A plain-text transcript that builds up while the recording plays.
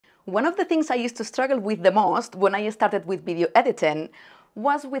One of the things I used to struggle with the most when I started with video editing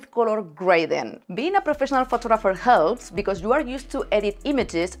was with color grading. Being a professional photographer helps because you are used to edit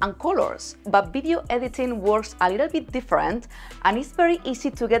images and colors, but video editing works a little bit different and it's very easy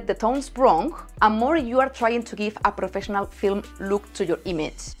to get the tones wrong and more you are trying to give a professional film look to your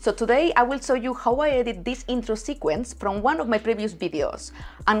image. So today I will show you how I edit this intro sequence from one of my previous videos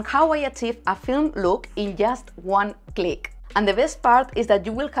and how I achieve a film look in just one click. And the best part is that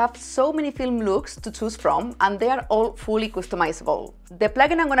you will have so many film looks to choose from and they are all fully customizable. The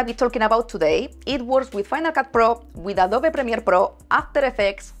plugin I'm going to be talking about today, it works with Final Cut Pro, with Adobe Premiere Pro, After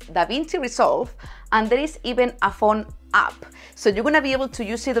Effects, DaVinci Resolve, and there is even a phone app. So you're going to be able to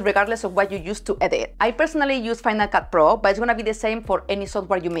use it regardless of what you use to edit. I personally use Final Cut Pro, but it's going to be the same for any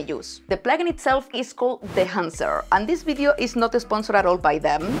software you may use. The plugin itself is called DEHANCER, and this video is not sponsored at all by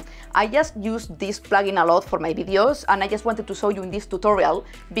them. I just use this plugin a lot for my videos, and I just wanted to show you in this tutorial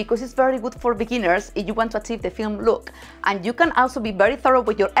because it's very good for beginners if you want to achieve the film look. And you can also be very thorough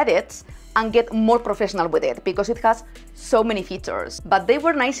with your edits and get more professional with it because it has so many features. But they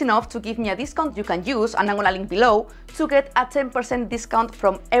were nice enough to give me a discount you can use, and I'm gonna link below, to get a 10% discount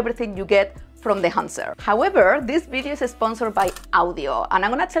from everything you get from DEHANCER. However, this video is sponsored by Audio, and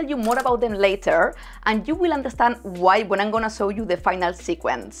I'm gonna tell you more about them later, and you will understand why when I'm gonna show you the final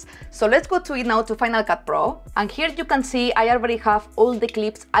sequence. So let's go to it now, to Final Cut Pro, and here you can see I already have all the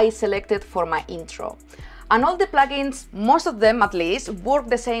clips I selected for my intro. And all the plugins, most of them at least, work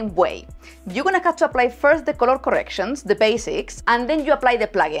the same way. You're gonna have to apply first the color corrections, the basics, and then you apply the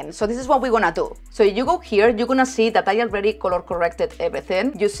plugin. So this is what we're gonna do. So you go here, you're gonna see that I already color corrected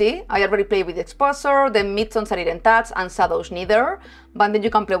everything. You see, I already played with exposure, the midtones I didn't touch, and shadows neither. But then you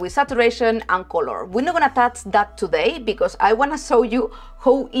can play with saturation and color. We're not gonna touch that today because I wanna show you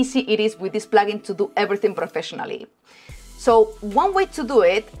how easy it is with this plugin to do everything professionally. So one way to do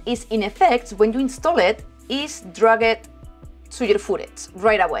it is in Effects, when you install it, is drag it to your footage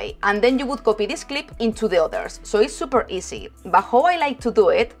right away, and then you would copy this clip into the others. So it's super easy. But how I like to do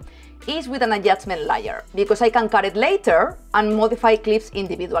it is with an adjustment layer, because I can cut it later and modify clips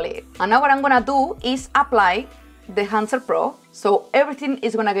individually. And now what I'm gonna do is apply DEHANCER Pro, so everything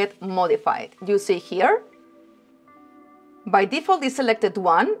is gonna get modified. You see here, by default it's selected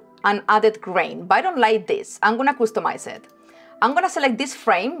one and added grain, but I don't like this. I'm gonna customize it. I'm gonna select this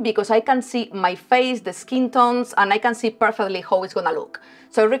frame because I can see my face, the skin tones, and I can see perfectly how it's gonna look.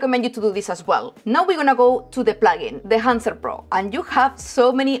 So I recommend you to do this as well. Now we're gonna go to the plugin, DEHANCER Pro, and you have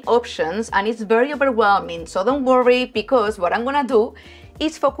so many options and it's very overwhelming. So don't worry, because what I'm gonna do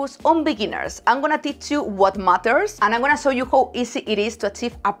is focus on beginners. I'm gonna teach you what matters, and I'm gonna show you how easy it is to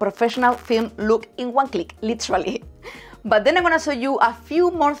achieve a professional film look in one click, literally. But then I'm gonna show you a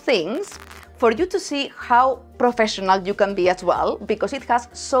few more things for you to see how professional you can be as well, because it has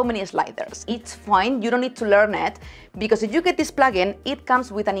so many sliders. It's fine, you don't need to learn it, because if you get this plugin, it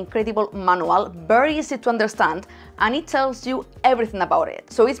comes with an incredible manual, very easy to understand, and it tells you everything about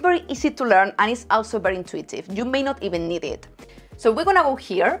it. So it's very easy to learn, and it's also very intuitive. You may not even need it. So we're gonna go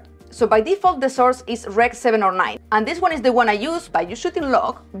here. So by default, the source is Rec 7 or 9. And this one is the one I use, but you shoot in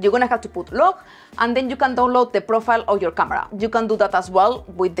log, you're gonna have to put log, and then you can download the profile of your camera. You can do that as well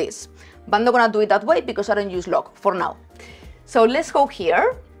with this. But I'm not gonna do it that way because I don't use log for now. So let's go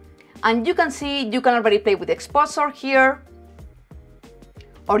here, and you can see you can already play with the exposure here,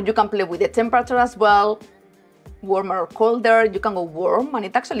 or you can play with the temperature as well. Warmer or colder, you can go warm, and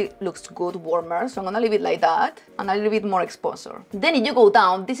it actually looks good warmer, so I'm gonna leave it like that, and a little bit more exposure. Then if you go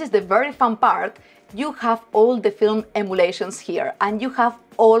down, this is the very fun part, you have all the film emulations here, and you have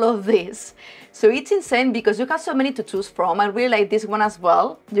all of this. So it's insane because you have so many to choose from. I really like this one as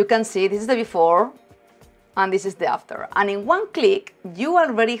well. You can see this is the before, and this is the after. And in one click, you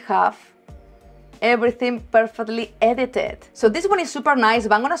already have everything perfectly edited. So this one is super nice,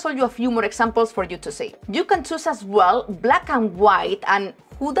 but I'm gonna show you a few more examples for you to see. You can choose as well black and white, and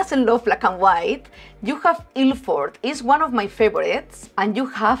who doesn't love black and white? You have Ilford, is one of my favorites, and you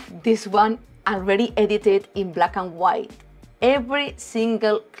have this one already edited in black and white. Every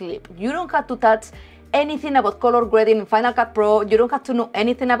single clip. You don't have to touch anything about color grading in Final Cut Pro, you don't have to know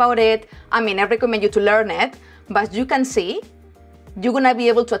anything about it. I mean, I recommend you to learn it, but as you can see, you're gonna be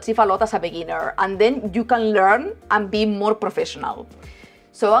able to achieve a lot as a beginner, and then you can learn and be more professional.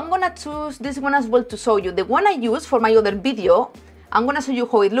 So I'm gonna choose this one as well to show you. The one I use for my other video, I'm gonna show you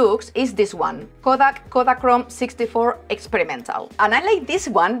how it looks, is this one, Kodak Kodachrome 64 Experimental. And I like this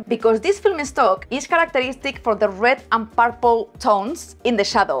one because this film stock is characteristic for the red and purple tones in the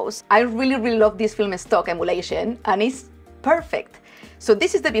shadows. I really love this film stock emulation, and it's perfect. So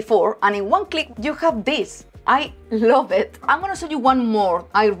this is the before, and in one click you have this. I love it. I'm gonna show you one more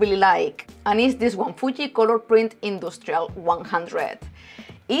I really like, and it's this one, Fuji Color Print Industrial 100.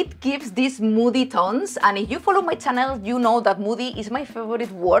 It gives these moody tones, and if you follow my channel, you know that moody is my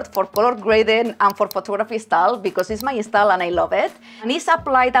favorite word for color grading and for photography style, because it's my style and I love it. And it's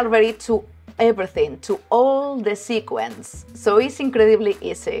applied already to everything, to all the sequence, so it's incredibly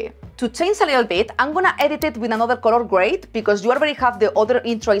easy. To change a little bit, I'm gonna edit it with another color grade because you already have the other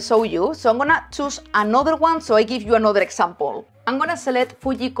intro I showed you, so I'm gonna choose another one so I give you another example. I'm gonna select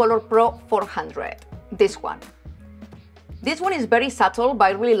Fuji Color Pro 400, this one. This one is very subtle, but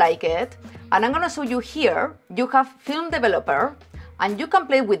I really like it. And I'm gonna show you here, you have Film Developer, and you can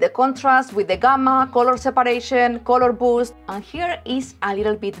play with the contrast, with the gamma, color separation, color boost, and here is a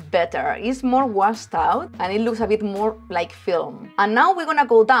little bit better. It's more washed out, and it looks a bit more like film. And now we're gonna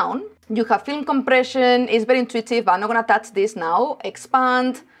go down. You have film compression, it's very intuitive, but I'm not gonna touch this now.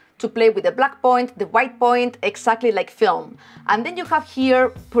 Expand, to play with the black point, the white point, exactly like film. And then you have here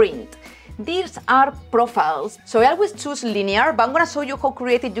print. These are profiles, so I always choose linear, but I'm gonna show you how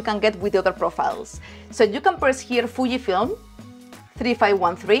creative you can get with the other profiles. So you can press here Fujifilm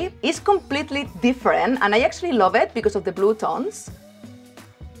 3513. It's completely different, and I actually love it because of the blue tones.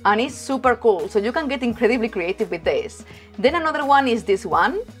 And it's super cool, so you can get incredibly creative with this. Then another one is this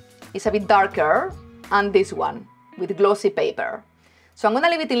one. It's a bit darker, and this one with glossy paper. So I'm gonna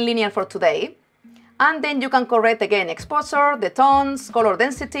leave it in linear for today. And then you can correct again exposure, the tones, color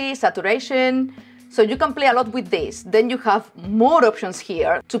density, saturation. So you can play a lot with this. Then you have more options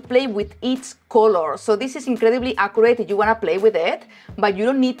here to play with each color. So this is incredibly accurate if you wanna play with it, but you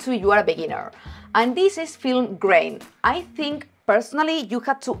don't need to if you are a beginner. And this is film grain. I think personally you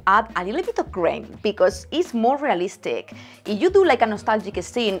have to add a little bit of grain because it's more realistic. If you do like a nostalgic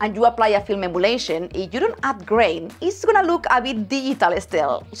scene and you apply a film emulation, if you don't add grain, it's gonna look a bit digital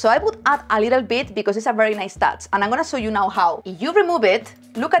still. So I would add a little bit because it's a very nice touch, and I'm gonna show you now how. If you remove it,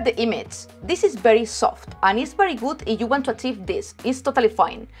 look at the image. This is very soft and it's very good if you want to achieve this. It's totally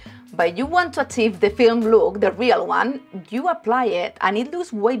fine. But if you want to achieve the film look, the real one, you apply it and it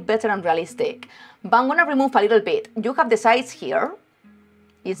looks way better and realistic. But I'm gonna remove a little bit. You have the size here.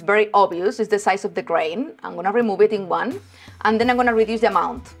 It's very obvious, it's the size of the grain. I'm gonna remove it in one, and then I'm gonna reduce the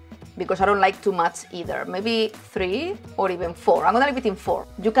amount because I don't like too much either. Maybe 3 or even 4. I'm gonna leave it in 4.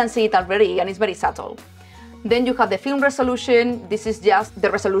 You can see it already and it's very subtle. Then you have the film resolution. This is just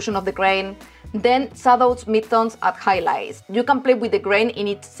the resolution of the grain. Then shadows, midtones, and highlights. You can play with the grain in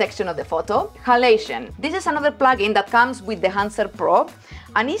each section of the photo. Halation. This is another plugin that comes with the DEHANCER Pro,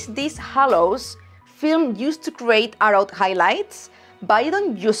 and it's this halos film used to create around highlights, but I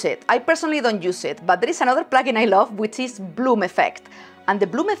don't use it. I personally don't use it, but there is another plugin I love, which is bloom effect. And the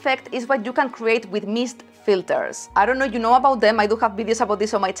bloom effect is what you can create with mist filters. I don't know if you know about them. I do have videos about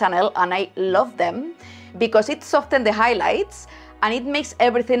this on my channel, and I love them because it softens the highlights and it makes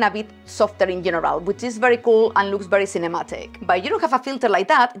everything a bit softer in general, which is very cool and looks very cinematic. But if you don't have a filter like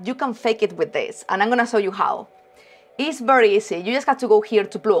that, you can fake it with this, and I'm gonna show you how. It's very easy. You just have to go here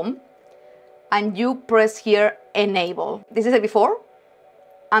to bloom, and you press here enable. This is the before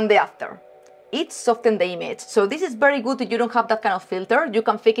and the after. It softens the image. So this is very good if you don't have that kind of filter. You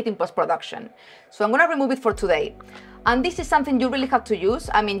can fake it in post-production. So I'm gonna remove it for today. And this is something you really have to use.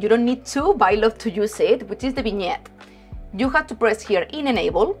 I mean, you don't need to, but I love to use it, which is the vignette. You have to press here in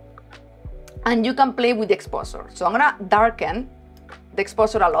enable, and you can play with the exposure. So I'm gonna darken the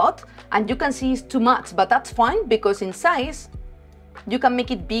exposure a lot, and you can see it's too much, but that's fine because in size, you can make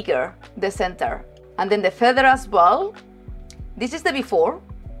it bigger, the center. And then the feather as well. This is the before,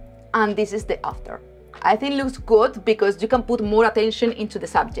 and this is the after. I think it looks good because you can put more attention into the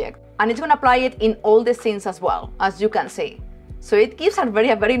subject. And it's gonna apply it in all the scenes as well, as you can see. So it gives a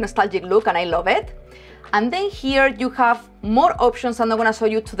very nostalgic look, and I love it. And then here you have more options I'm not gonna show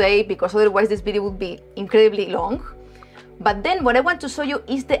you today because otherwise this video would be incredibly long. But then what I want to show you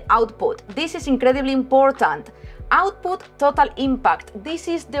is the output. This is incredibly important. Output, total impact. This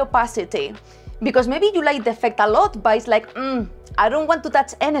is the opacity. Because maybe you like the effect a lot, but it's like, I don't want to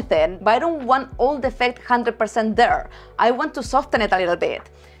touch anything, but I don't want all the effect 100% there. I want to soften it a little bit.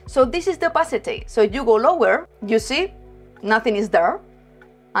 So this is the opacity. So you go lower, you see, nothing is there.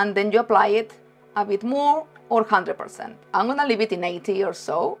 And then you apply it a bit more or 100%. I'm gonna leave it in 80 or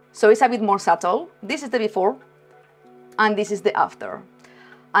so. So it's a bit more subtle. This is the before, and this is the after.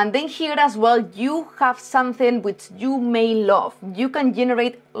 And then here as well, you have something which you may love. You can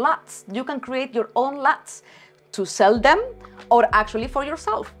generate LUTs. You can create your own LUTs to sell them or actually for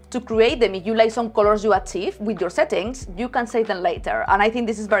yourself. To create them, if you like some colors you achieve with your settings, you can save them later. And I think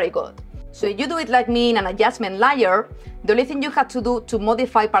this is very good. So if you do it like me in an adjustment layer, the only thing you have to do to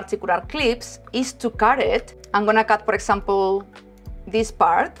modify particular clips is to cut it. I'm gonna cut, for example, this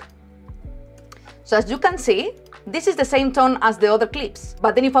part. So as you can see, this is the same tone as the other clips.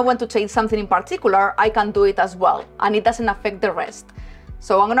 But then if I want to change something in particular, I can do it as well, and it doesn't affect the rest.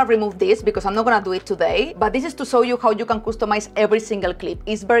 So I'm gonna remove this because I'm not gonna do it today, but this is to show you how you can customize every single clip.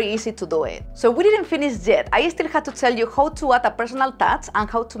 It's very easy to do it. So we didn't finish yet. I still had to tell you how to add a personal touch and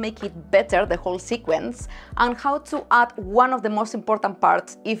how to make it better, the whole sequence, and how to add one of the most important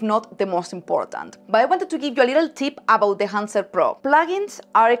parts, if not the most important. But I wanted to give you a little tip about the DEHANCER Pro. Plugins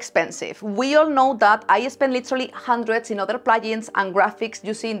are expensive. We all know that. I spend literally hundreds in other plugins and graphics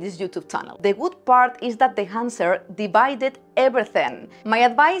you see in this YouTube channel. The good part is that the DEHANCER divided everything. My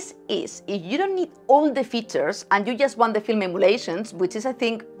advice is, if you don't need all the features and you just want the film emulations, which is I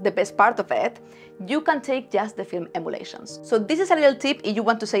think the best part of it, you can take just the film emulations. So this is a little tip if you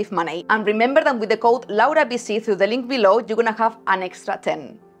want to save money. And remember that with the code LauraBC through the link below, you're gonna have an extra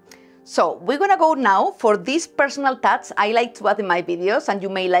 10. So we're gonna go now for this personal touch I like to add in my videos, and you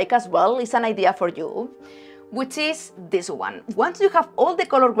may like as well, it's an idea for you, which is this one. Once you have all the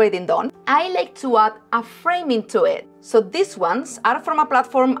color grading done, I like to add a frame into it. So these ones are from a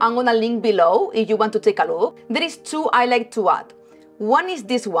platform I'm gonna link below if you want to take a look. There is two I like to add. One is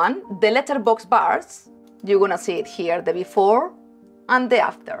this one, the letterbox bars. You're gonna see it here, the before and the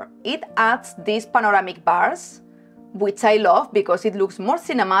after. It adds these panoramic bars, which I love because it looks more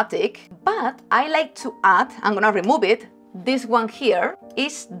cinematic, but I like to add, I'm gonna remove it, this one here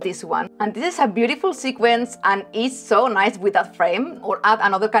is this one. And this is a beautiful sequence and it's so nice with that frame, or add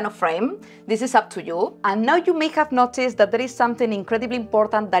another kind of frame. This is up to you. And now you may have noticed that there is something incredibly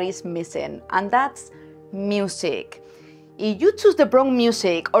important that is missing, and that's music. If you choose the wrong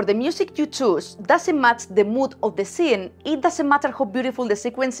music, or the music you choose doesn't match the mood of the scene, it doesn't matter how beautiful the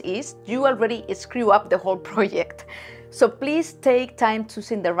sequence is, you already screw up the whole project. So please take time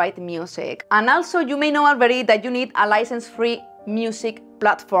choosing the right music. And also you may know already that you need a license-free music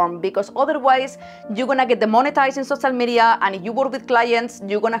platform, because otherwise you're gonna get demonetized in social media, and if you work with clients,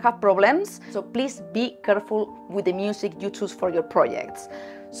 you're gonna have problems. So please be careful with the music you choose for your projects.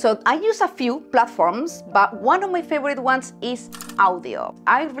 So I use a few platforms, but one of my favorite ones is Audio.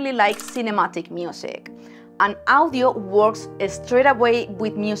 I really like cinematic music. And Audio works straight away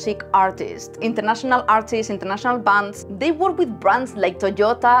with music artists, international bands. They work with brands like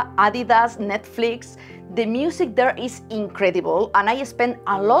Toyota, Adidas, Netflix. The music there is incredible, and I spend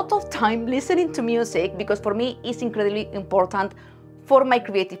a lot of time listening to music because for me it's incredibly important for my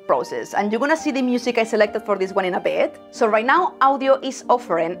creative process. And you're gonna see the music I selected for this one in a bit. So right now Audio is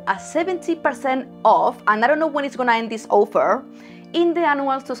offering a 70% off, and I don't know when it's gonna end this offer, in the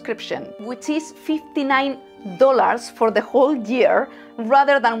annual subscription, which is $59 for the whole year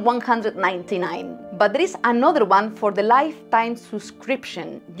rather than $199. But there is another one for the lifetime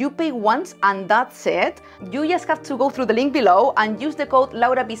subscription. You pay once and that's it. You just have to go through the link below and use the code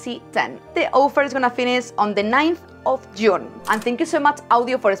LauraBC10. The offer is gonna finish on the 9th of June. And thank you so much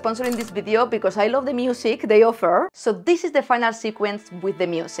Audio for sponsoring this video, because I love the music they offer. So this is the final sequence with the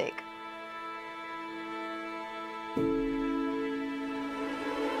music.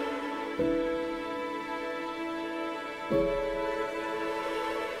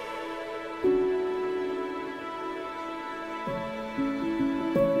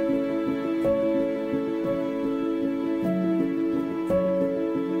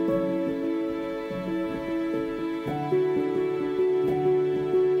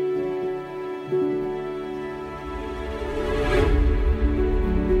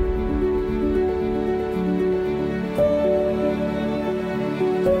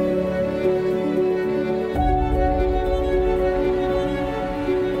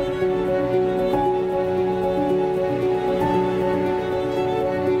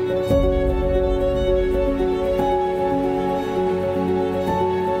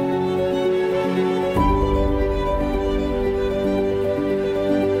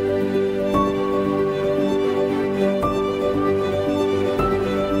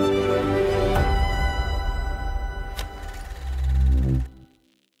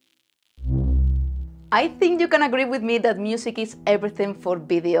 I think you can agree with me that music is everything for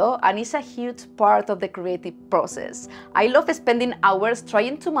video, and it's a huge part of the creative process. I love spending hours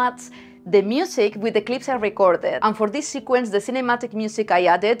trying to match the music with the clips I recorded, and for this sequence the cinematic music I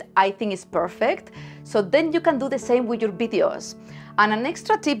added I think is perfect, so then you can do the same with your videos. And an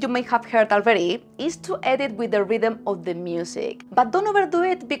extra tip you may have heard already is to edit with the rhythm of the music. But don't overdo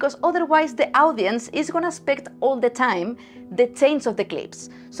it, because otherwise the audience is gonna expect all the time the change of the clips.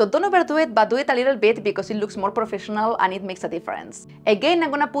 So don't overdo it, but do it a little bit because it looks more professional and it makes a difference. Again,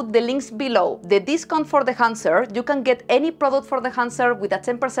 I'm gonna put the links below. The discount for DEHANCER, you can get any product for DEHANCER with a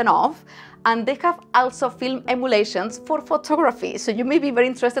 10% off, and they have also film emulations for photography. So you may be very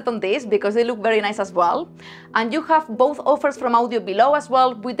interested on this because they look very nice as well. And you have both offers from audio below as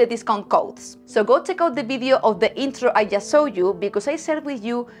well with the discount codes. So go check out the video of the intro I just showed you because I shared with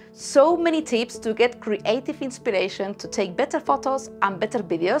you so many tips to get creative inspiration to take better photos and better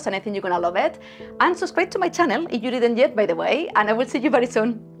videos, and I think you're gonna love it. And subscribe to my channel if you didn't yet, by the way, and I will see you very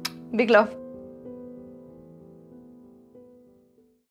soon. Big love.